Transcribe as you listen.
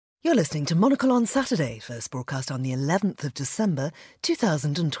You're listening to Monocle on Saturday, first broadcast on the 11th of December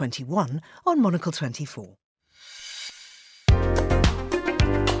 2021 on Monocle 24.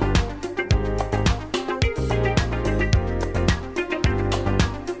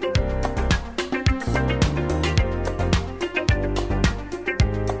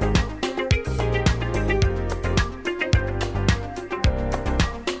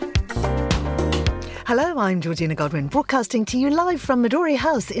 Hello, I'm Georgina Godwin, broadcasting to you live from Midori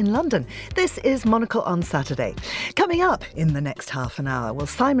House in London. This is Monocle on Saturday. Coming up in the next half an hour, well,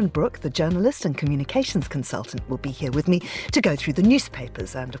 Simon Brooke, the journalist and communications consultant, will be here with me to go through the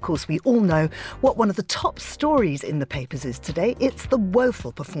newspapers. And, of course, we all know what one of the top stories in the papers is today. It's the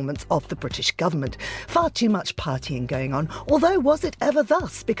woeful performance of the British government. Far too much partying going on. Although, was it ever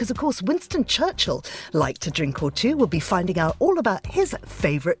thus? Because, of course, Winston Churchill liked a drink or two. We'll be finding out all about his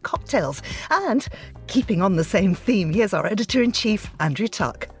favourite cocktails. And keeping on the same theme, here's our editor-in-chief, Andrew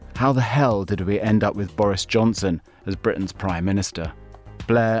Tuck. How the hell did we end up with Boris Johnson as Britain's Prime Minister?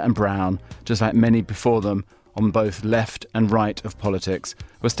 Blair and Brown, just like many before them on both left and right of politics,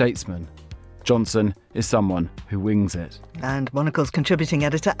 were statesmen. Johnson is someone who wings it. And Monocle's contributing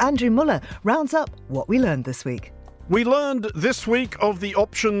editor, Andrew Muller, rounds up what we learned this week. We learned this week of the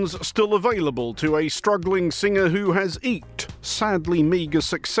options still available to a struggling singer who has eked sadly meagre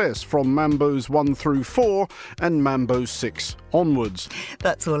success from Mambo's 1 through 4 and Mambo 6 onwards.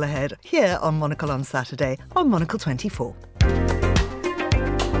 That's all ahead here on Monocle on Saturday on Monocle 24.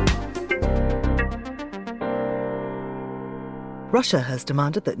 Russia has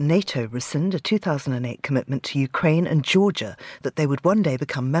demanded that NATO rescind a 2008 commitment to Ukraine and Georgia that they would one day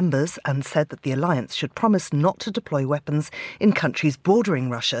become members, and said that the alliance should promise not to deploy weapons in countries bordering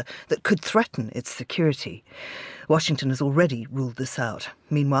Russia that could threaten its security. Washington has already ruled this out.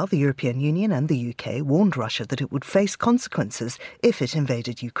 Meanwhile, the European Union and the UK warned Russia that it would face consequences if it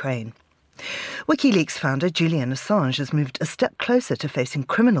invaded Ukraine. WikiLeaks founder Julian Assange has moved a step closer to facing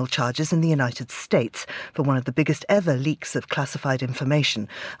criminal charges in the United States for one of the biggest ever leaks of classified information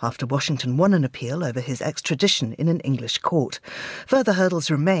after Washington won an appeal over his extradition in an English court. Further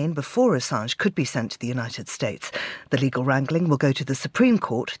hurdles remain before Assange could be sent to the United States. The legal wrangling will go to the Supreme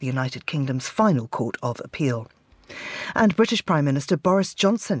Court, the United Kingdom's final court of appeal. And British Prime Minister Boris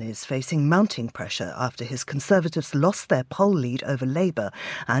Johnson is facing mounting pressure after his Conservatives lost their poll lead over Labour,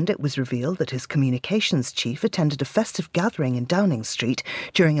 and it was revealed that his communications chief attended a festive gathering in Downing Street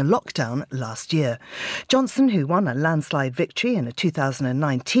during a lockdown last year. Johnson, who won a landslide victory in a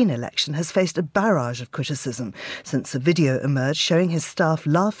 2019 election, has faced a barrage of criticism since a video emerged showing his staff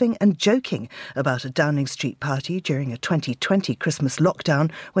laughing and joking about a Downing Street party during a 2020 Christmas lockdown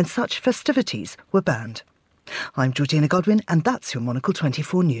when such festivities were banned. I'm Georgina Godwin, and that's your Monocle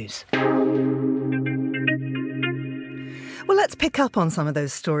 24 News. Well, let's pick up on some of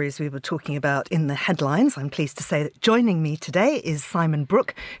those stories we were talking about in the headlines. I'm pleased to say that joining me today is Simon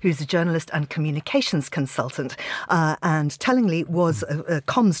Brooke, who's a journalist and communications consultant, and tellingly was a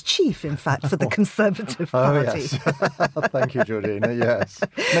comms chief, in fact, for the Conservative Party. Oh, yes. Thank you, Georgina. Yes,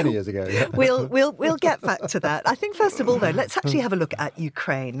 many years ago. Yeah. We'll get back to that. I think, first of all, though, let's actually have a look at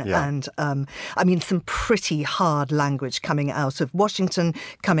Ukraine. Yeah. And, some pretty hard language coming out of Washington,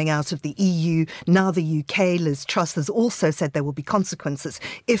 coming out of the EU, now the UK. Liz Truss has also said there will be consequences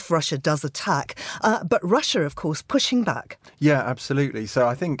if Russia does attack. But Russia, of course, pushing back. Yeah, absolutely. So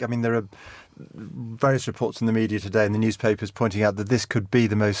I think, there are various reports in the media today and the newspapers pointing out that this could be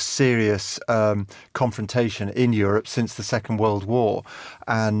the most serious confrontation in Europe since the Second World War.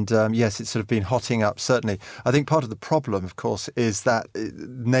 And yes, it's sort of been hotting up, certainly. I think part of the problem, of course, is that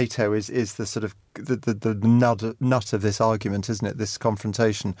NATO is the sort of the nut of this argument, isn't it, this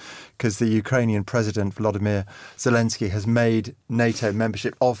confrontation, because the Ukrainian President Volodymyr Zelensky has made NATO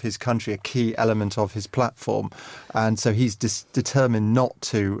membership of his country a key element of his platform. And so he's determined not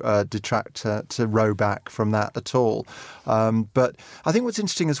to detract, to row back from that at all. But I think what's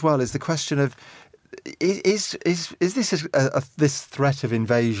interesting as well is the question of, is this this threat of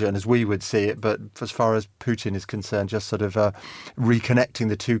invasion as we would see it, but as far as Putin is concerned, just sort of reconnecting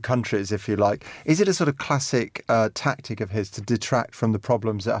the two countries, if you like? Is it a sort of classic tactic of his to detract from the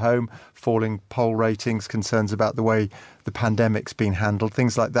problems at home, falling poll ratings, concerns about the way the pandemic's been handled,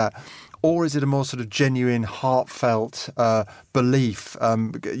 things like that? Or is it a more sort of genuine, heartfelt belief?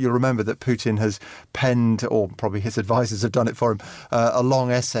 You'll remember that Putin has penned, or probably his advisors have done it for him, a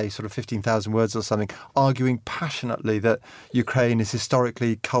long essay, sort of 15,000 words or something, arguing passionately that Ukraine is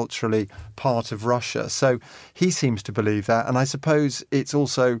historically, culturally part of Russia. So he seems to believe that. And I suppose it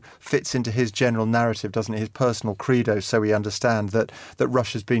also fits into his general narrative, doesn't it? His personal credo, so we understand that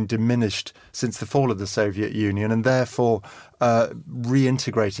Russia's been diminished since the fall of the Soviet Union, and therefore for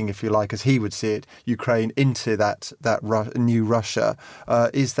reintegrating, if you like, as he would see it, Ukraine into that new Russia?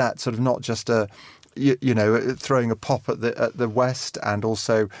 Is that sort of not just throwing a pop at the West and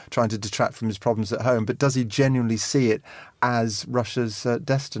also trying to detract from his problems at home, but does he genuinely see it as Russia's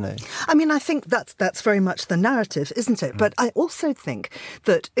destiny? I mean, I think that's very much the narrative, isn't it? But I also think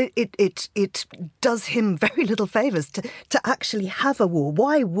that it does him very little favours to actually have a war.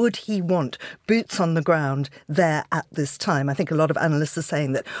 Why would he want boots on the ground there at this time? I think a lot of analysts are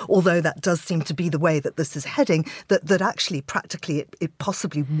saying that although that does seem to be the way that this is heading, that actually practically it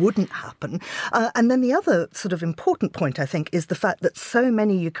possibly wouldn't happen. And then the other sort of important point, I think, is the fact that so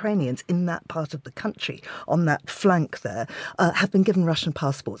many Ukrainians in that part of the country, on that flank there, have been given Russian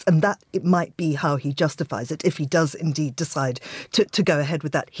passports. And that it might be how he justifies it. If he does indeed decide to go ahead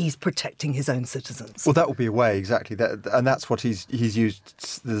with that, he's protecting his own citizens. Well, that will be a way, exactly. And that's what he's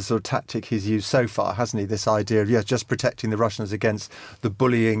used, the sort of tactic he's used so far, hasn't he? This idea of, just protecting the Russians against the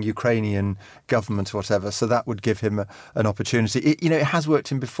bullying Ukrainian government or whatever. So that would give him an opportunity. It has worked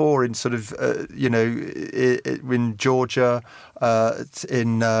him before in sort of, in Georgia,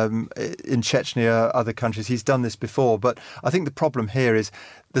 in Chechnya, other countries. He's done this before. But I think the problem here is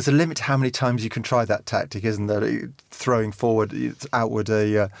there's a limit to how many times you can try that tactic, isn't there? Throwing outward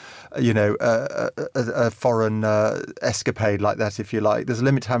a foreign escapade like that, if you like. There's a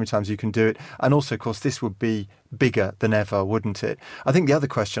limit to how many times you can do it. And also, of course, this would be bigger than ever, wouldn't it? I think the other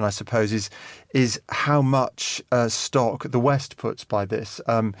question, I suppose, is how much stock the West puts by this.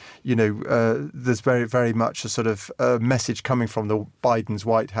 There's very, very much a sort of message coming from the Biden's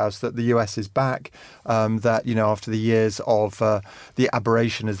White House that the US is back, that, after the years of the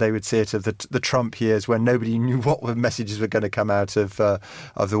aberration, as they would see it, of the Trump years, when nobody knew what messages were going to come out of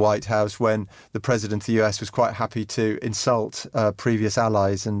the White House, when the president of the US was quite happy to insult previous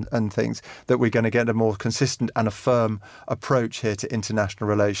allies and things, that we're going to get a more consistent and a firm approach here to international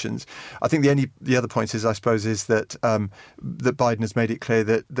relations. I think the other point is, I suppose, is that that Biden has made it clear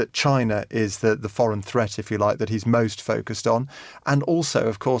that China is the foreign threat, if you like, that he's most focused on. And also,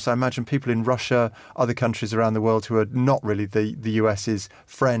 of course, I imagine people in Russia, other countries around the world who are not really the US's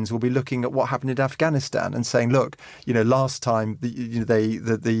friends, will be looking at what happened in Afghanistan and saying, look, last time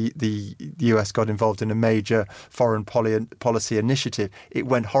the US got involved in a major foreign policy initiative, it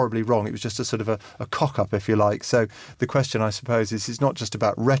went horribly wrong. It was just a sort of a cock-up, if you like. So the question, I suppose, is it's not just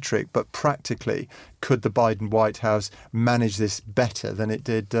about rhetoric, but practically, could the Biden White House manage this better than it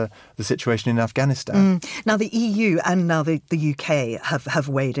did the situation in Afghanistan? Now, the EU and now the UK have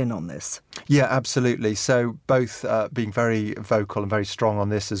weighed in on this. Yeah, absolutely. So both being very vocal and very strong on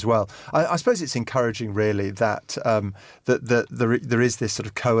this as well. I suppose it's encouraging, really, that there is this sort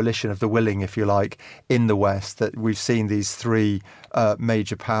of coalition of the willing, if you like, in the West, that we've seen these three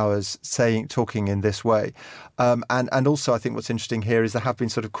major powers talking in this way. And also, I think what's interesting here is there have been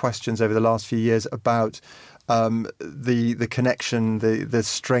sort of questions over the last few years about the connection, the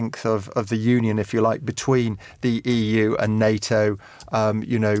strength of the union, if you like, between the EU and NATO.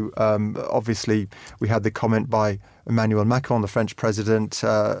 Obviously, we had the comment by Emmanuel Macron, the French president,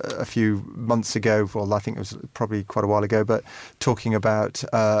 a few months ago, well, I think it was probably quite a while ago, but talking about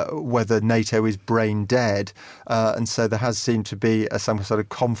whether NATO is brain dead. And so there has seemed to be some sort of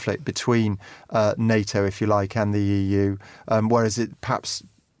conflict between NATO, if you like, and the EU, whereas it perhaps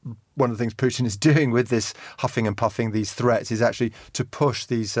one of the things Putin is doing with this huffing and puffing, these threats, is actually to push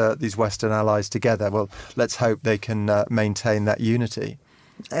these Western allies together. Well, let's hope they can maintain that unity.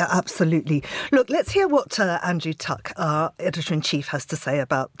 Absolutely. Look, let's hear what Andrew Tuck, our editor-in-chief, has to say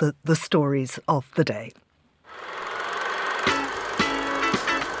about the stories of the day.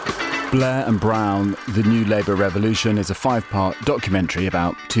 Blair and Brown, The New Labour Revolution, is a 5-part documentary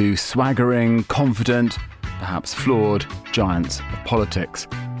about two swaggering, confident, perhaps flawed giants of politics.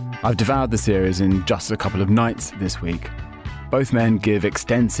 I've devoured the series in just a couple of nights this week. Both men give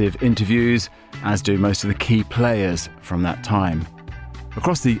extensive interviews, as do most of the key players from that time.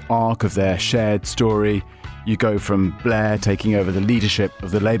 Across the arc of their shared story, you go from Blair taking over the leadership of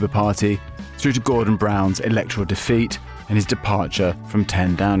the Labour Party through to Gordon Brown's electoral defeat and his departure from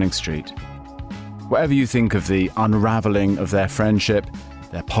 10 Downing Street. Whatever you think of the unravelling of their friendship,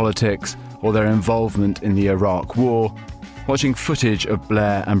 their politics, or their involvement in the Iraq War, watching footage of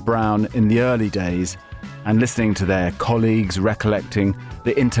Blair and Brown in the early days and listening to their colleagues recollecting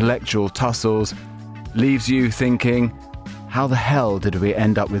the intellectual tussles leaves you thinking, how the hell did we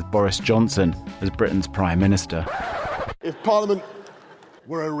end up with Boris Johnson as Britain's Prime Minister? If Parliament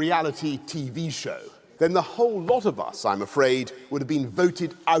were a reality TV show, then the whole lot of us, I'm afraid, would have been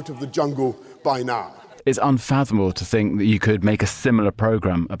voted out of the jungle by now. It's unfathomable to think that you could make a similar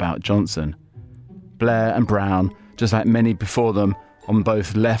programme about Johnson. Blair and Brown just like many before them on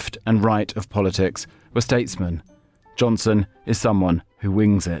both left and right of politics, were statesmen. Johnson is someone who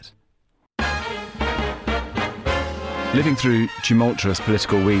wings it. Living through tumultuous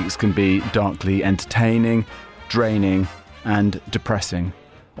political weeks can be darkly entertaining, draining, and depressing.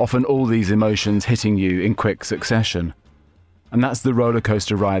 Often all these emotions hitting you in quick succession. And that's the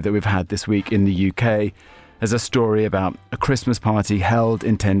rollercoaster ride that we've had this week in the UK, as a story about a Christmas party held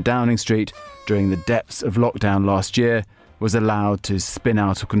in 10 Downing Street during the depths of lockdown last year was allowed to spin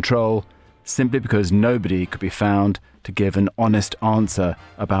out of control simply because nobody could be found to give an honest answer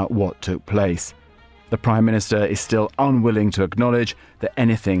about what took place. The Prime Minister is still unwilling to acknowledge that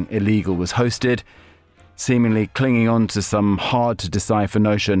anything illegal was hosted, seemingly clinging on to some hard-to-decipher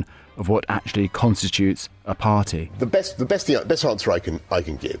notion of what actually constitutes a party. The best answer I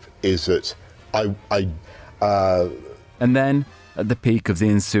can give is that And then, at the peak of the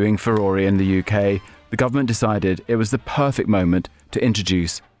ensuing furore in the UK, the government decided it was the perfect moment to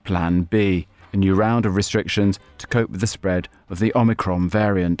introduce Plan B, a new round of restrictions to cope with the spread of the Omicron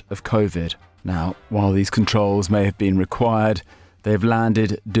variant of COVID. Now, while these controls may have been required, they've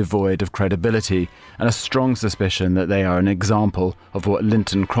landed devoid of credibility and a strong suspicion that they are an example of what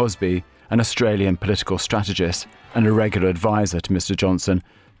Lynton Crosby, an Australian political strategist and a regular advisor to Mr Johnson,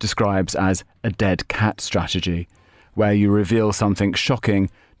 describes as a dead cat strategy, where you reveal something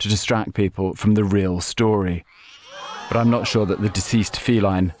shocking to distract people from the real story. But I'm not sure that the deceased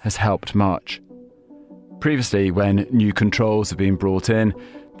feline has helped much. Previously, when new controls have been brought in,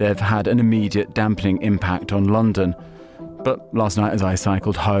 they've had an immediate dampening impact on London. But last night as I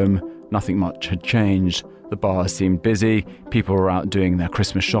cycled home, nothing much had changed. The bars seemed busy, people were out doing their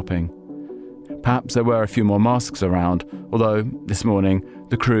Christmas shopping. Perhaps there were a few more masks around, although this morning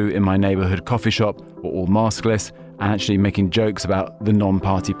the crew in my neighbourhood coffee shop were all maskless and actually making jokes about the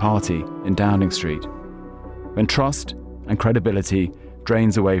non-party party in Downing Street. When trust and credibility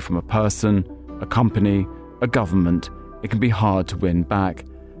drains away from a person, a company, a government, it can be hard to win back,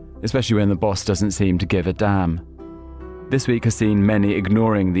 especially when the boss doesn't seem to give a damn. This week has seen many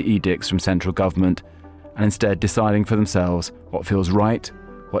ignoring the edicts from central government and instead deciding for themselves what feels right,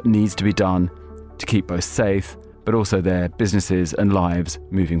 what needs to be done to keep both safe, but also their businesses and lives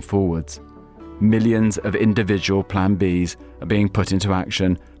moving forwards. Millions of individual Plan Bs are being put into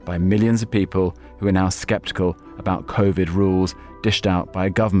action by millions of people who are now sceptical about COVID rules dished out by a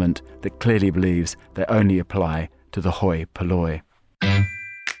government that clearly believes they only apply to the hoi polloi.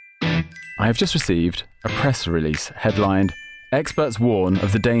 I have just received a press release headlined, "Experts warn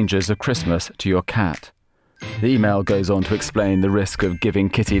of the dangers of Christmas to your cat." The email goes on to explain the risk of giving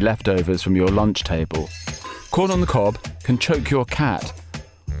kitty leftovers from your lunch table. Corn on the cob can choke your cat,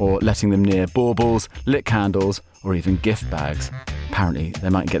 or letting them near baubles, lit candles, or even gift bags. Apparently, they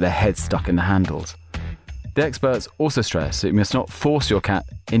might get their heads stuck in the handles. The experts also stress that you must not force your cat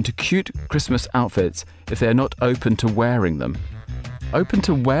into cute Christmas outfits if they are not open to wearing them. Open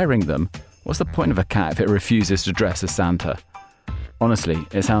to wearing them? What's the point of a cat if it refuses to dress as Santa? Honestly,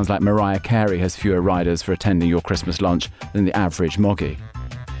 it sounds like Mariah Carey has fewer riders for attending your Christmas lunch than the average moggy.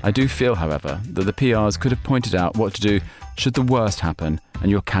 I do feel, however, that the PRs could have pointed out what to do should the worst happen and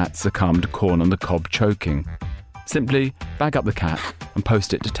your cat succumb to corn on the cob choking. Simply bag up the cat and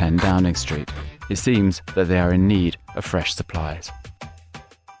post it to 10 Downing Street. It seems that they are in need of fresh supplies.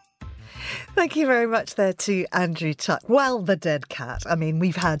 Thank you very much there to Andrew Tuck. Well, the dead cat. I mean,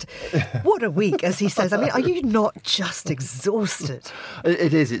 we've had, what a week, as he says. I mean, are you not just exhausted?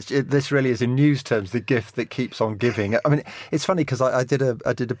 It is. This really is, in news terms, the gift that keeps on giving. I mean, it's funny because I did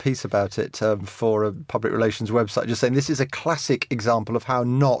a piece about it for a public relations website, just saying this is a classic example of how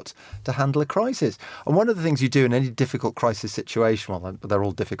not to handle a crisis. And one of the things you do in any difficult crisis situation, well, they're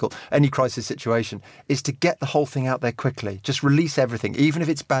all difficult, any crisis situation, is to get the whole thing out there quickly. Just release everything. Even if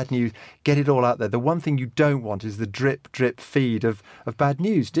it's bad news, get it all out there. The one thing you don't want is the drip feed of bad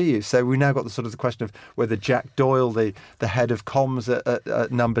news, do you? So we now got the question of whether Jack Doyle, the head of comms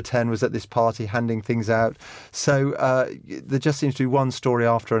at Number 10, was at this party handing things out. So there just seems to be one story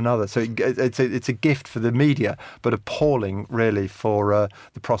after another. So it's a gift for the media, but appalling really for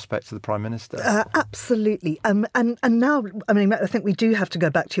the prospects of the Prime Minister. Absolutely. And now, I mean, I think we do have to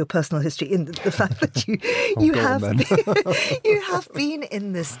go back to your personal history in the fact that you have been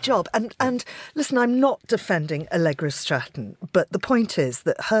in this job. And listen, I'm not defending Allegra Stratton, but the point is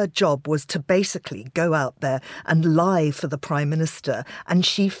that her job was to basically go out there and lie for the Prime Minister, and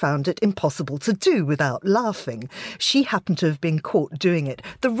she found it impossible to do without laughing. She happened to have been caught doing it.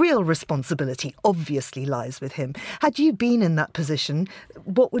 The real responsibility obviously lies with him. Had you been in that position,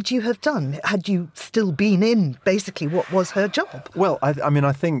 what would you have done? Had you still been in basically what was her job? Well, I mean,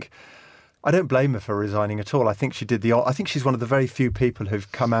 I think I don't blame her for resigning at all. I think she did I think she's one of the very few people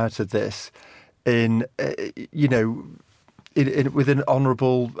who've come out of this in, with an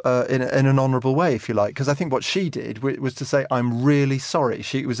honourable, in an honourable way, if you like. Because I think what she did was to say, I'm really sorry.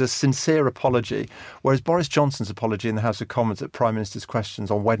 It was a sincere apology. Whereas Boris Johnson's apology in the House of Commons at Prime Minister's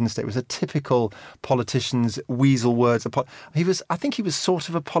Questions on Wednesday was a typical politician's weasel words. I think he was sort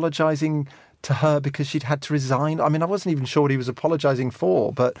of apologising to her because she'd had to resign. I mean, I wasn't even sure what he was apologising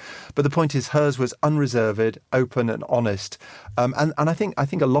for, but the point is hers was unreserved, open and honest. And I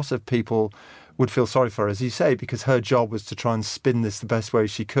think a lot of people would feel sorry for her, as you say, because her job was to try and spin this the best way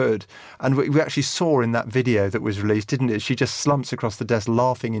she could. And we actually saw in that video that was released, didn't it? She just slumps across the desk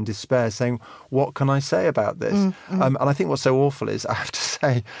laughing in despair, saying, what can I say about this? And I think what's so awful is, I have to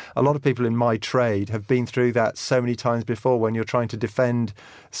say, a lot of people in my trade have been through that so many times before when you're trying to defend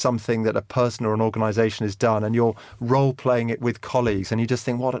something that a person or an organisation has done and you're role-playing it with colleagues and you just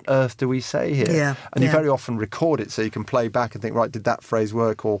think, what on earth do we say here? And you very often record it so you can play back and think, right, did that phrase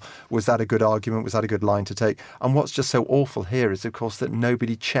work, or was that a good argument? Was that a good line to take? And what's just so awful here is, of course, that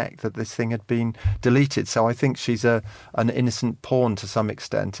nobody checked that this thing had been deleted. So I think she's an innocent pawn to some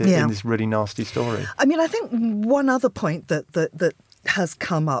extent in this really nasty story. I mean, I think one other point that has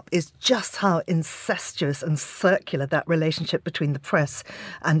come up is just how incestuous and circular that relationship between the press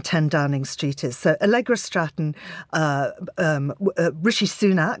and 10 Downing Street is. So Allegra Stratton, Rishi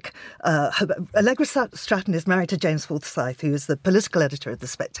Sunak, Allegra Stratton is married to James Forsyth, who is the political editor of The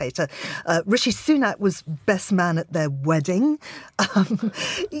Spectator. Rishi Sunak was best man at their wedding. And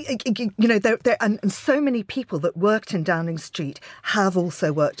so many people that worked in Downing Street have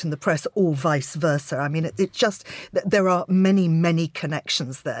also worked in the press, or vice versa. I mean, it just, there are many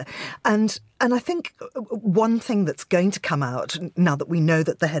connections there. And I think one thing that's going to come out now that we know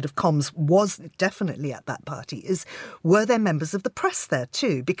that the head of comms was definitely at that party is, were there members of the press there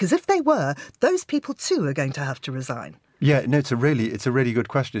too? Because if they were, those people too are going to have to resign. Yeah, no, it's a really good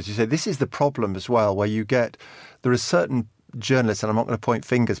question. As you say, this is the problem as well, where there are certain journalists, and I'm not going to point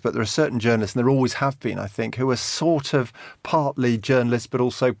fingers, but there are certain journalists, and there always have been, I think, who are sort of partly journalists, but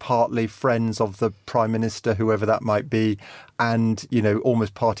also partly friends of the Prime Minister, whoever that might be, and,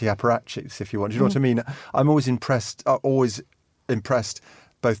 almost party apparatchiks, if you want. Do you know what I mean? I'm always impressed,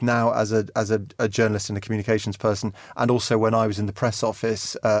 both now as a journalist and a communications person, and also when I was in the press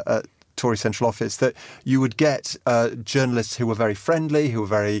office at Tory Central Office, that you would get journalists who were very friendly, who were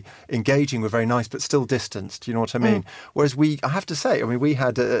very engaging, were very nice, but still distanced. You know what I mean? Whereas I have to say, we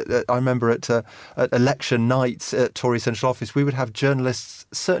had, I remember at election nights at Tory Central Office, we would have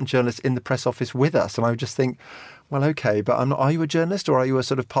certain journalists in the press office with us, and I would just think, well, OK, but are you a journalist or are you a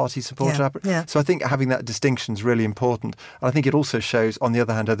sort of party supporter? Yeah. So I think having that distinction is really important. And I think it also shows, on the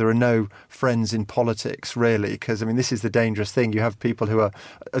other hand, that there are no friends in politics, really, because, this is the dangerous thing. You have people who are,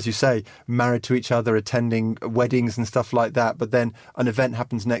 as you say, married to each other, attending weddings and stuff like that. But then an event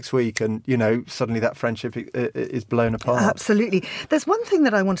happens next week and, suddenly that friendship is blown apart. Absolutely. There's one thing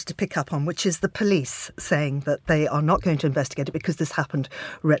that I wanted to pick up on, which is the police saying that they are not going to investigate it because this happened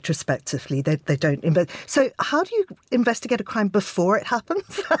retrospectively. They don't investigate. So how do you investigate a crime before it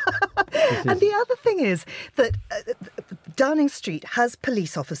happens? And the other thing is that Downing Street has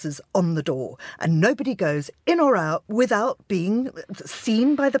police officers on the door, and nobody goes in or out without being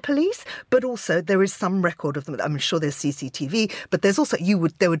seen by the police. But also there is some record of them. I'm sure there's CCTV, but there's also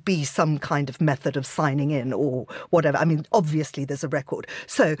there would be some kind of method of signing in or whatever. Obviously there's a record.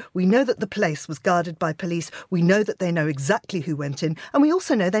 So we know that the place was guarded by police. We know that they know exactly who went in, and we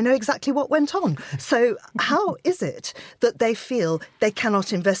also know they know exactly what went on. So how is it that they feel they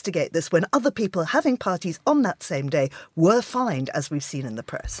cannot investigate this when other people having parties on that same day were fined, as we've seen in the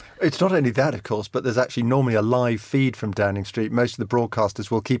press? It's not only that, of course, but there's actually normally a live feed from Downing Street. Most of the broadcasters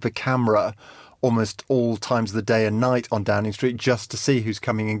will keep a camera almost all times of the day and night on Downing Street just to see who's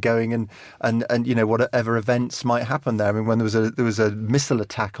coming and going and whatever events might happen there. When there was a missile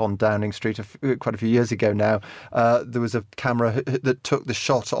attack on Downing Street quite a few years ago now, there was a camera that took the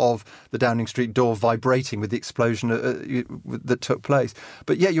shot of the Downing Street door vibrating with the explosion that took place.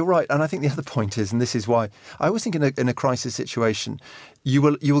 But yeah, you're right. And I think the other point is, and this is why I always think in a crisis situation, you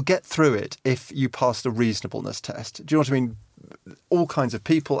will get through it if you pass the reasonableness test. Do you know what I mean? All kinds of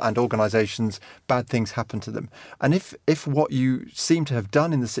people and organisations, bad things happen to them. And if what you seem to have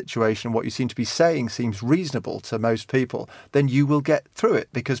done in the situation, what you seem to be saying seems reasonable to most people, then you will get through it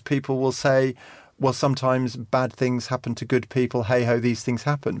because people will say, well, sometimes bad things happen to good people. Hey ho, these things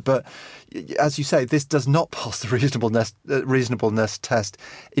happen. But as you say, this does not pass the reasonableness test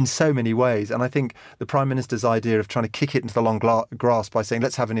in so many ways. And I think the Prime Minister's idea of trying to kick it into the long grass by saying,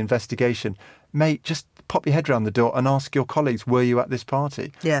 let's have an investigation, mate, just pop your head around the door and ask your colleagues, were you at this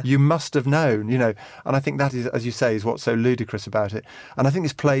party? Yeah. You must have known, And I think that is, as you say, is what's so ludicrous about it. And I think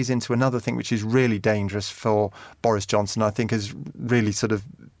this plays into another thing which is really dangerous for Boris Johnson, I think has really sort of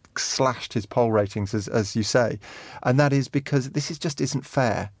slashed his poll ratings, as you say. And that is because this just isn't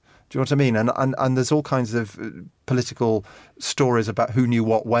fair. Do you know what I mean? And there's all kinds of political stories about who knew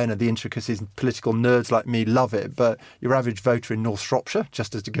what when and the intricacies. Political nerds like me love it. But your average voter in North Shropshire,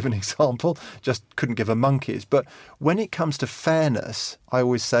 just as to give an example, just couldn't give a monkey's. But when it comes to fairness, I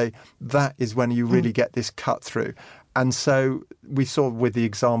always say that is when you really get this cut through. And so we saw with the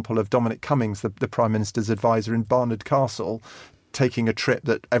example of Dominic Cummings, the Prime Minister's advisor in Barnard Castle, taking a trip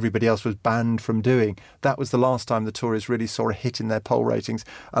that everybody else was banned from doing. That was the last time the Tories really saw a hit in their poll ratings.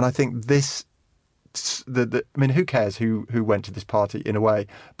 And I think this, I mean, who cares who went to this party in a way?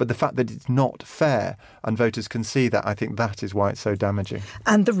 But the fact that it's not fair and voters can see that, I think that is why it's so damaging.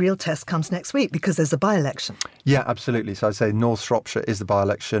 And the real test comes next week because there's a by-election. Yeah, absolutely. So I'd say North Shropshire is the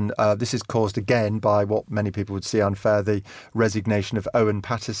by-election. This is caused again by what many people would see unfair, the resignation of Owen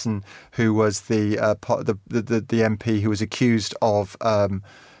Paterson, who was the MP who was accused of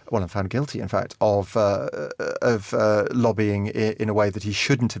I'm found guilty, in fact, of lobbying in a way that he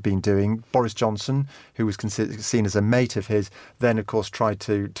shouldn't have been doing. Boris Johnson, who was seen as a mate of his, then, of course, tried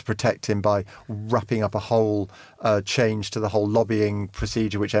to protect him by wrapping up a whole change to the whole lobbying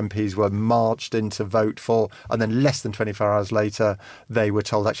procedure, which MPs were marched in to vote for. And then less than 24 hours later, they were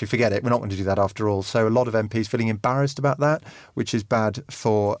told, actually, forget it, we're not going to do that after all. So a lot of MPs feeling embarrassed about that, which is bad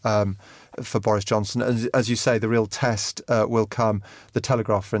for Boris Johnson. As you say, the real test will come. The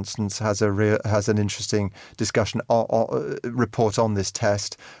Telegraph, for instance, has an interesting discussion report on this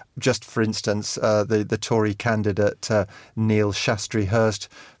test. Just for instance, the Tory candidate Neil Shastri Hurst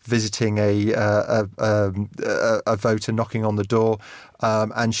visiting a voter knocking on the door,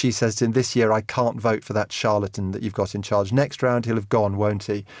 and she says to him, "This year I can't vote for that charlatan that you've got in charge. Next round he'll have gone, won't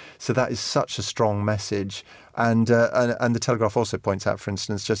he?" So that is such a strong message. And the Telegraph also points out, for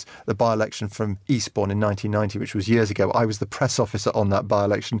instance, just the by-election from Eastbourne in 1990, which was years ago. I was the press officer on that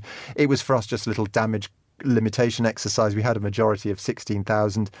by-election. It was for us just a little damage limitation exercise. We had a majority of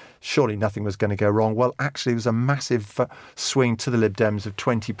 16,000. Surely nothing was going to go wrong. Well, actually, it was a massive swing to the Lib Dems of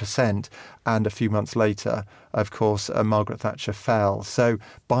 20%. And a few months later, of course, Margaret Thatcher fell. So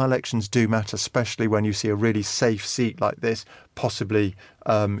by-elections do matter, especially when you see a really safe seat like this, possibly,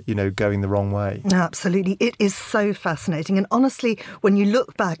 going the wrong way. Absolutely. It is so fascinating. And honestly, when you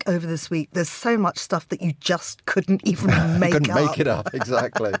look back over this week, there's so much stuff that you just couldn't even make up. Couldn't make it up,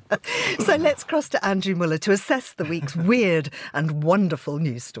 exactly. So let's cross to Andrew Muller to assess the week's weird and wonderful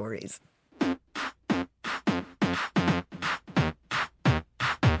news stories.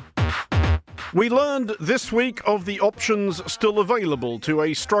 We learned this week of the options still available to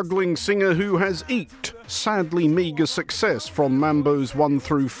a struggling singer who has eked sadly meagre success from Mambo's 1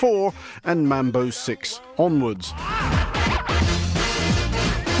 through 4 and Mambo 6 onwards.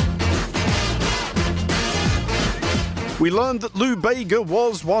 We learned that Lou Bega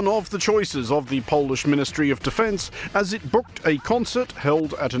was one of the choices of the Polish Ministry of Defence as it booked a concert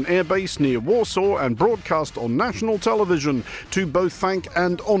held at an airbase near Warsaw and broadcast on national television to both thank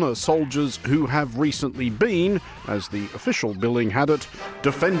and honour soldiers who have recently been, as the official billing had it,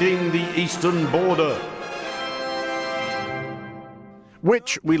 defending the eastern border.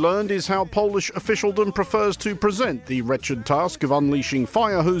 Which, we learned, is how Polish officialdom prefers to present the wretched task of unleashing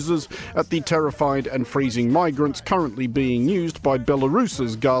fire hoses at the terrified and freezing migrants currently being used by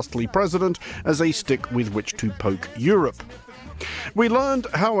Belarus's ghastly president as a stick with which to poke Europe. We learned,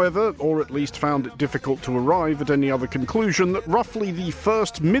 however, or at least found it difficult to arrive at any other conclusion, that roughly the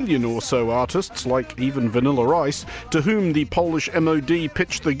first million or so artists, like even Vanilla Ice, to whom the Polish MOD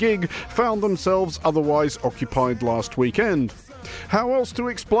pitched the gig, found themselves otherwise occupied last weekend. How else to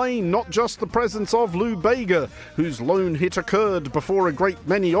explain not just the presence of Lou Bega, whose lone hit occurred before a great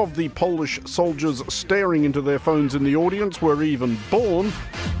many of the Polish soldiers staring into their phones in the audience were even born?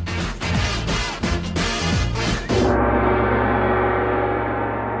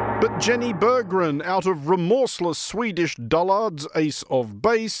 But Jenny Berggren, out of remorseless Swedish dullards Ace of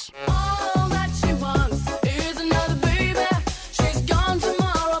Base,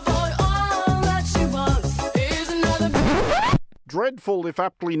 dreadful if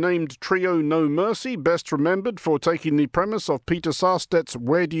aptly named trio No Mercy, best remembered for taking the premise of Peter Sarstedt's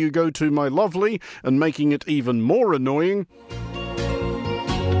Where Do You Go To My Lovely and making it even more annoying.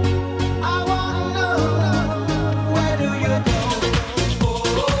 I wanna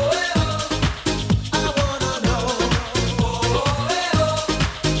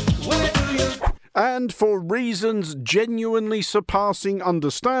And for reasons genuinely surpassing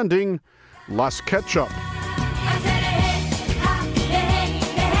understanding, Las Ketchup.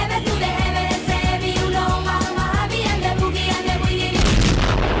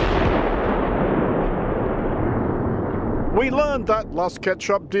 We learned that Las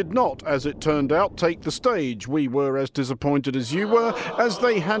Ketchup did not, as it turned out, take the stage. We were as disappointed as you were, as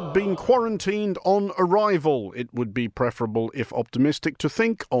they had been quarantined on arrival. It would be preferable, if optimistic, to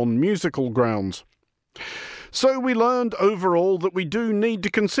think on musical grounds. So we learned overall that we do need to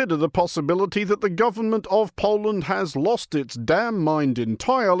consider the possibility that the government of Poland has lost its damn mind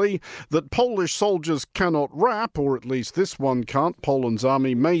entirely, that Polish soldiers cannot rap, or at least this one can't. Poland's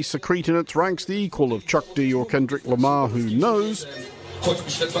army may secrete in its ranks the equal of Chuck D or Kendrick Lamar, who knows.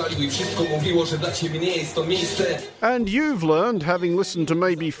 And you've learned, having listened to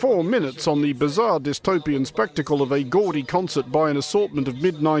maybe 4 minutes on the bizarre dystopian spectacle of a gaudy concert by an assortment of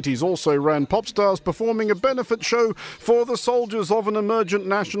mid-90s also-ran pop stars performing a benefit show for the soldiers of an emergent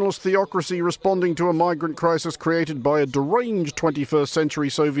nationalist theocracy responding to a migrant crisis created by a deranged 21st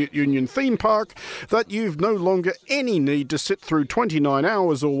century Soviet Union theme park, that you've no longer any need to sit through 29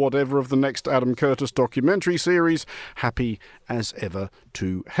 hours or whatever of the next Adam Curtis documentary series, happy as ever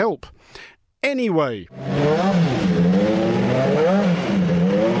to help. Anyway,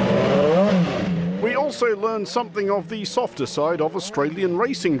 we also learned something of the softer side of Australian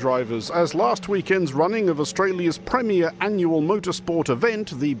racing drivers, as last weekend's running of Australia's premier annual motorsport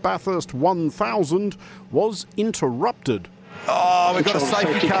event, the Bathurst 1000, was interrupted. Oh, we've got a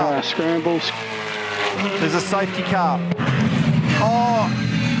safety car. Scrambles. There's a safety car.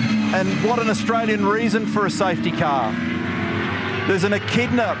 Oh, and what an Australian reason for a safety car. There's an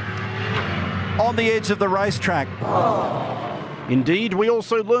echidna on the edge of the racetrack. Indeed, we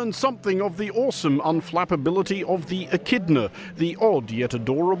also learned something of the awesome unflappability of the echidna, the odd yet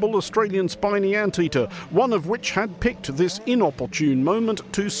adorable Australian spiny anteater, one of which had picked this inopportune moment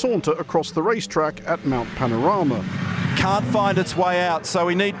to saunter across the racetrack at Mount Panorama. Can't find its way out, so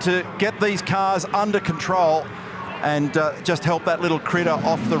we need to get these cars under control and just help that little critter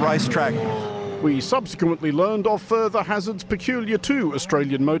off the racetrack. We subsequently learned of further hazards peculiar to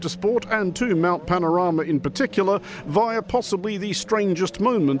Australian motorsport and to Mount Panorama in particular via possibly the strangest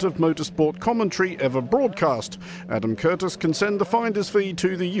moment of motorsport commentary ever broadcast. Adam Curtis can send the finder's fee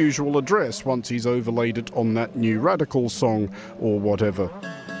to the usual address once he's overlaid it on that New Radicals song or whatever.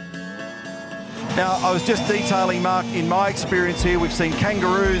 Now, I was just detailing, Mark, in my experience here, we've seen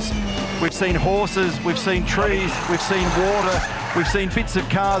kangaroos, we've seen horses, we've seen trees, we've seen water, we've seen bits of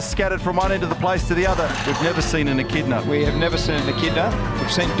cars scattered from one end of the place to the other. We've never seen an echidna. We have never seen an echidna. We've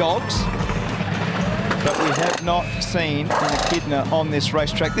seen dogs, but we have not seen an echidna on this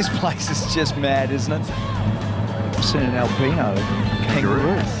racetrack. This place is just mad, isn't it? I've seen an albino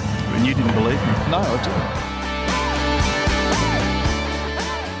kangaroo. And you didn't believe me? No, I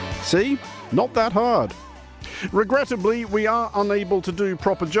didn't. See? Not that hard. Regrettably, we are unable to do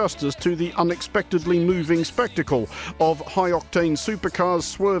proper justice to the unexpectedly moving spectacle of high-octane supercars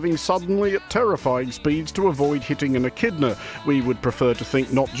swerving suddenly at terrifying speeds to avoid hitting an echidna. We would prefer to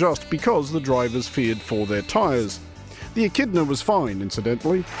think not just because the drivers feared for their tyres. The echidna was fine,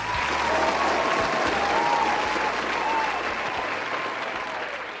 incidentally.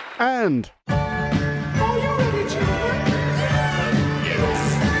 And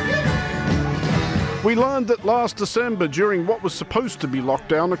we learned that last December, during what was supposed to be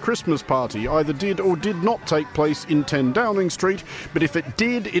lockdown, a Christmas party either did or did not take place in 10 Downing Street, but if it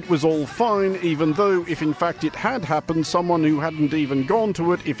did, it was all fine, even though if in fact it had happened, someone who hadn't even gone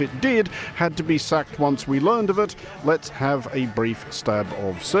to it, if it did, had to be sacked once we learned of it. Let's have a brief stab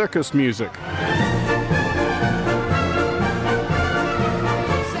of circus music.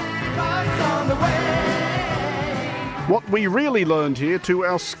 What we really learned here, to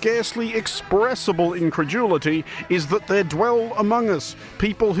our scarcely expressible incredulity, is that there dwell among us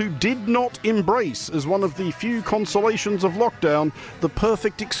people who did not embrace, as one of the few consolations of lockdown, the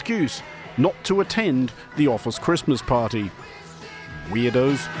perfect excuse not to attend the office Christmas party.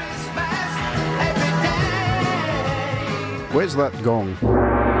 Weirdos. Where's that gong?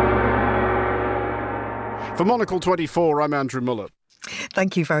 For Monocle 24, I'm Andrew Muller.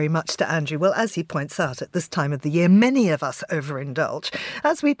 Thank you very much to Andrew. Well, as he points out, at this time of the year, many of us overindulge,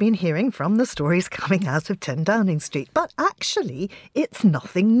 as we've been hearing from the stories coming out of 10 Downing Street. But actually, it's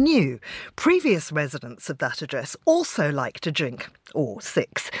nothing new. Previous residents of that address also like to drink, or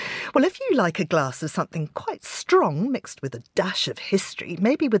 6. Well, if you like a glass of something quite strong mixed with a dash of history,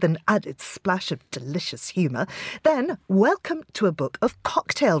 maybe with an added splash of delicious humour, then welcome to a book of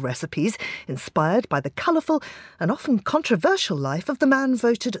cocktail recipes inspired by the colourful and often controversial life of the man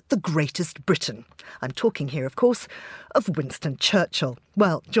voted the greatest Briton. I'm talking here, of course, of Winston Churchill.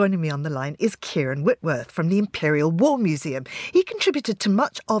 Well, joining me on the line is Kieran Whitworth from the Imperial War Museum. He contributed to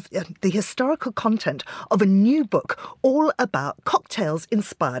much of the historical content of a new book all about cocktails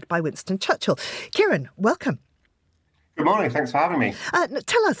inspired by Winston Churchill. Kieran, welcome. Good morning. Thanks for having me.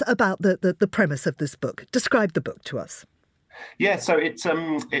 Tell us about the premise of this book. Describe the book to us. Yeah, so it's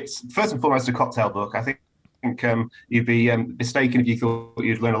first and foremost a cocktail book. I think you'd be mistaken if you thought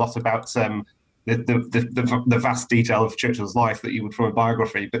you'd learn a lot about the vast detail of Churchill's life that you would from a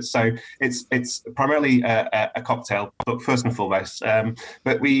biography. But so it's primarily a cocktail book first and foremost.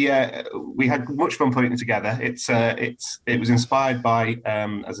 But we had much fun putting it together. It was inspired by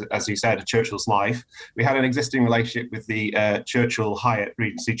as you said, Churchill's life. We had an existing relationship with the Churchill Hyatt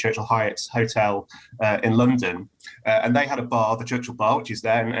Regency Churchill Hyatt Hotel in London. And they had a bar, the Churchill Bar, which is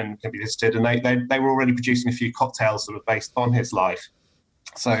there and can be visited. And they were already producing a few cocktails sort of based on his life.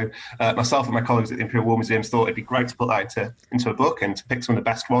 So myself and my colleagues at the Imperial War Museum thought it'd be great to put that into a book and to pick some of the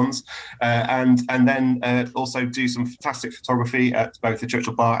best ones, and then also do some fantastic photography at both the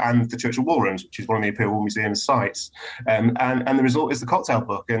Churchill Bar and the Churchill War Rooms, which is one of the Imperial War Museum's sites. And the result is the cocktail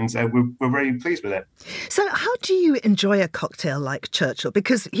book, and we're very pleased with it. So how do you enjoy a cocktail like Churchill?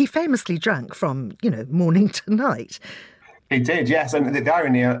 Because he famously drank from, morning to night. He did, yes. And the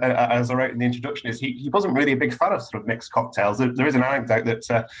irony, as I wrote in the introduction, is he wasn't really a big fan of sort of mixed cocktails. There is an anecdote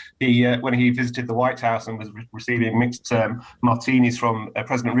that he, when he visited the White House and was receiving mixed martinis from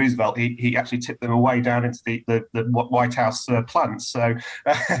President Roosevelt, he actually tipped them away down into the White House plants. So,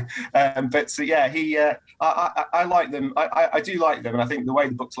 I like them. I do like them, and I think the way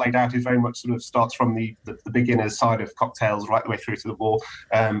the book's laid out is very much sort of starts from the beginner's side of cocktails right the way through to the more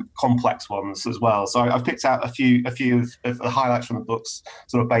complex ones as well. So I've picked out a few of the highlights from the books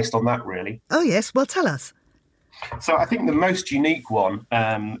sort of based on that, really. Oh, yes. Well, tell us. So I think the most unique one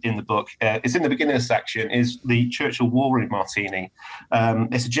in the book is in the beginner's section, is the Churchill War Room Martini.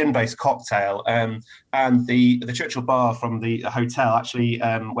 It's a gin-based cocktail, and the Churchill Bar from the hotel actually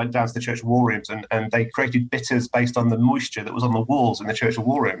went down to the Churchill War Rooms, and they created bitters based on the moisture that was on the walls in the Churchill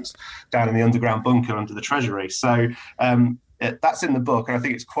War Rooms down in the underground bunker under the Treasury. So that's in the book, and I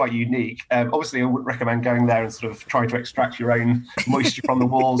think it's quite unique. Obviously, I wouldn't recommend going there and sort of trying to extract your own moisture from the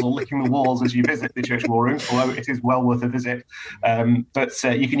walls or licking the walls as you visit the Churchill War Rooms, although it is well worth a visit. But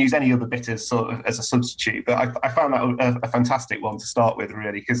you can use any other bitters sort of as a substitute. But I found that a fantastic one to start with,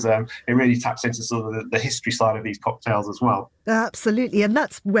 really, because it really taps into sort of the history side of these cocktails as well. Absolutely, and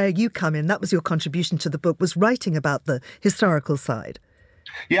that's where you come in. That was your contribution to the book, was writing about the historical side.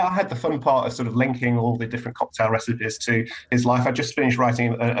 Yeah, I had the fun part of sort of linking all the different cocktail recipes to his life. I just finished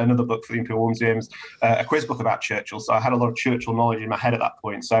writing another book for the Imperial War Museums, a quiz book about Churchill. So I had a lot of Churchill knowledge in my head at that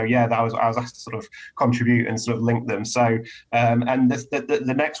point. So yeah, I was asked to sort of contribute and sort of link them. So and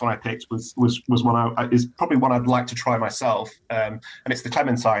the next one I picked was one is probably one I'd like to try myself, and it's the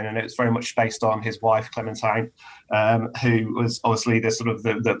Clementine, and it's very much based on his wife Clementine, who was obviously the sort of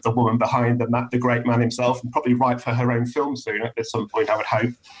the woman behind the great man himself, and probably write for her own film soon at some point, I would hope.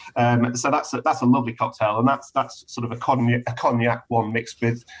 So that's a lovely cocktail, and that's sort of a cognac one mixed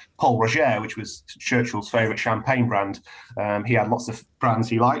with Paul Roger, which was Churchill's favourite champagne brand. He had lots of brands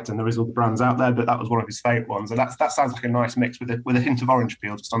he liked, and there is other brands out there, but that was one of his favourite ones. And that sounds like a nice mix with a hint of orange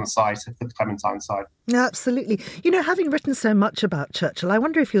peel just on the side for the Clementine side. Absolutely. Having written so much about Churchill, I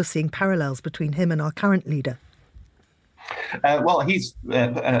wonder if you're seeing parallels between him and our current leader. Well, he's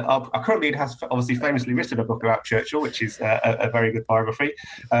our current leader has obviously famously written a book about Churchill, which is a very good biography.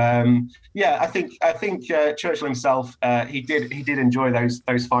 I think Churchill himself, he did enjoy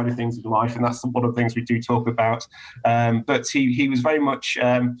those finer things in life, and that's one of the things we do talk about. But he was very much,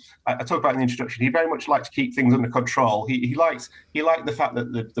 I talk about in the introduction, he very much liked to keep things under control. He liked the fact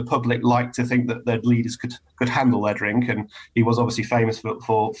that the public liked to think that their leaders could handle their drink, and he was obviously famous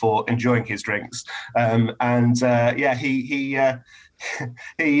for enjoying his drinks. He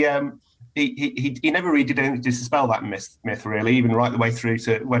never really did anything to dispel that myth, really, even right the way through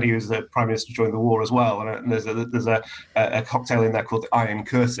to when he was the Prime Minister during the war as well. And there's a cocktail in there called the Iron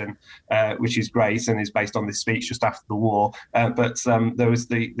Curtain, which is great and is based on this speech just after the war. But there was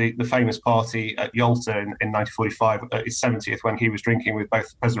the famous party at Yalta in 1945, his 70th, when he was drinking with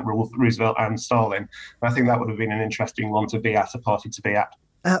both President Roosevelt and Stalin. And I think that would have been an interesting one to be at, a party to be at.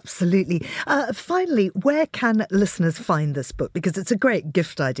 Absolutely. Finally, where can listeners find this book? Because it's a great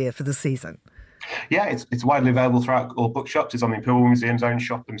gift idea for the season. Yeah, it's widely available throughout all bookshops. It's on the Imperial Museum's own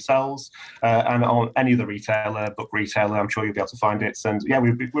shop themselves, and on any other book retailer. I'm sure you'll be able to find it. And yeah,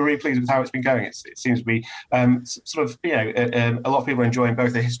 we're really pleased with how it's been going. It seems to be sort of, a lot of people are enjoying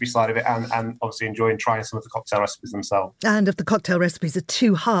both the history side of it and obviously enjoying trying some of the cocktail recipes themselves. And if the cocktail recipes are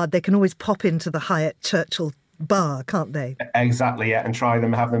too hard, they can always pop into the Hyatt Churchill bar, can't they? Exactly, yeah, and try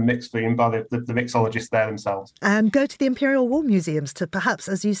them, have them mixed for you by the mixologists there themselves. And go to the Imperial War Museums to perhaps,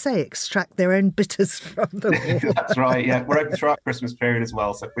 as you say, extract their own bitters from the war. That's right, yeah. We're open throughout Christmas period as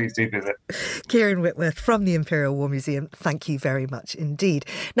well, so please do visit. Kieran Whitworth from the Imperial War Museum, thank you very much indeed.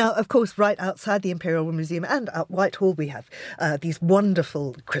 Now, of course, right outside the Imperial War Museum and at Whitehall, we have these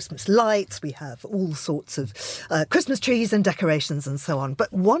wonderful Christmas lights. We have all sorts of Christmas trees and decorations and so on.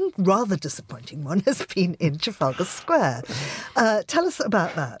 But one rather disappointing one has been in Trafalgar Square. Tell us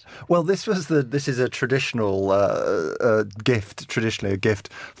about that. Well, this is a traditional gift, traditionally a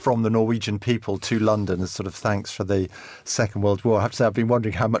gift from the Norwegian people to London as sort of thanks for the Second World War. I have to say, I've been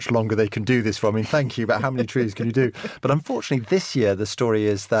wondering how much longer they can do this for. I mean, thank you, but how many trees can you do? But unfortunately, this year, the story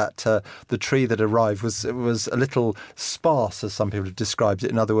is that the tree that arrived was a little sparse, as some people have described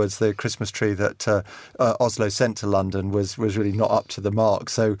it. In other words, the Christmas tree that Oslo sent to London was really not up to the mark.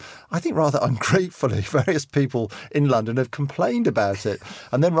 So I think rather ungratefully, various people in London have complained about it.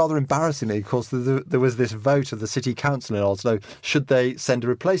 And then rather embarrassingly, of course, there was this vote of the City Council in Oslo. Should they send a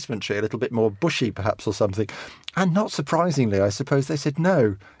replacement tree, a little bit more bushy perhaps or something? And not surprisingly, I suppose they said,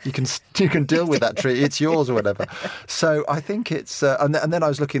 no, you can deal with that tree. It's yours or whatever. So I think it's... and then I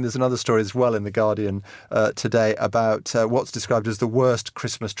was looking, there's another story as well in The Guardian today about what's described as the worst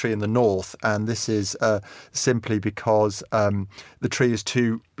Christmas tree in the north. And this is simply because the tree is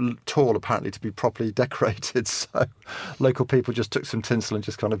too tall, apparently, to be properly decorated. So local people just took some tinsel and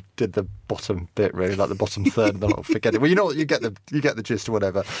just kind of did the bottom bit, really, like the bottom third. And they'll forget it. Well, you know what, you get the gist or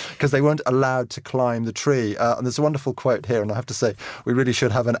whatever, because they weren't allowed to climb the tree. And there's a wonderful quote here, and I have to say, we really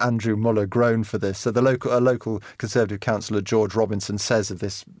should have an Andrew Muller groan for this. So a local Conservative councillor, George Robinson, says of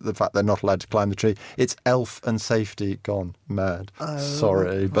this, the fact they're not allowed to climb the tree, it's elf and safety gone mad. Oh,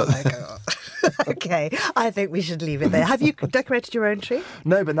 sorry, but... my God. OK, I think we should leave it there. Have you decorated your own tree?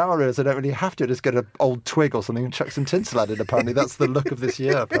 No, but now I realise I don't really have to. Just get an old twig or something and chuck some tinsel at it, apparently. That's the look of this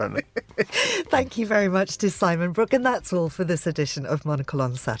year, apparently. Thank you very much to Simon Brooke, and that's all for this edition of Monocle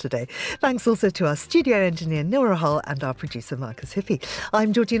on Saturday. Thanks also to our studio engineer, Neil Rahal, and our producer, Marcus Hippie.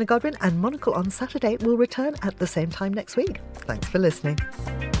 I'm Georgina Godwin, and Monocle on Saturday will return at the same time next week. Thanks for listening.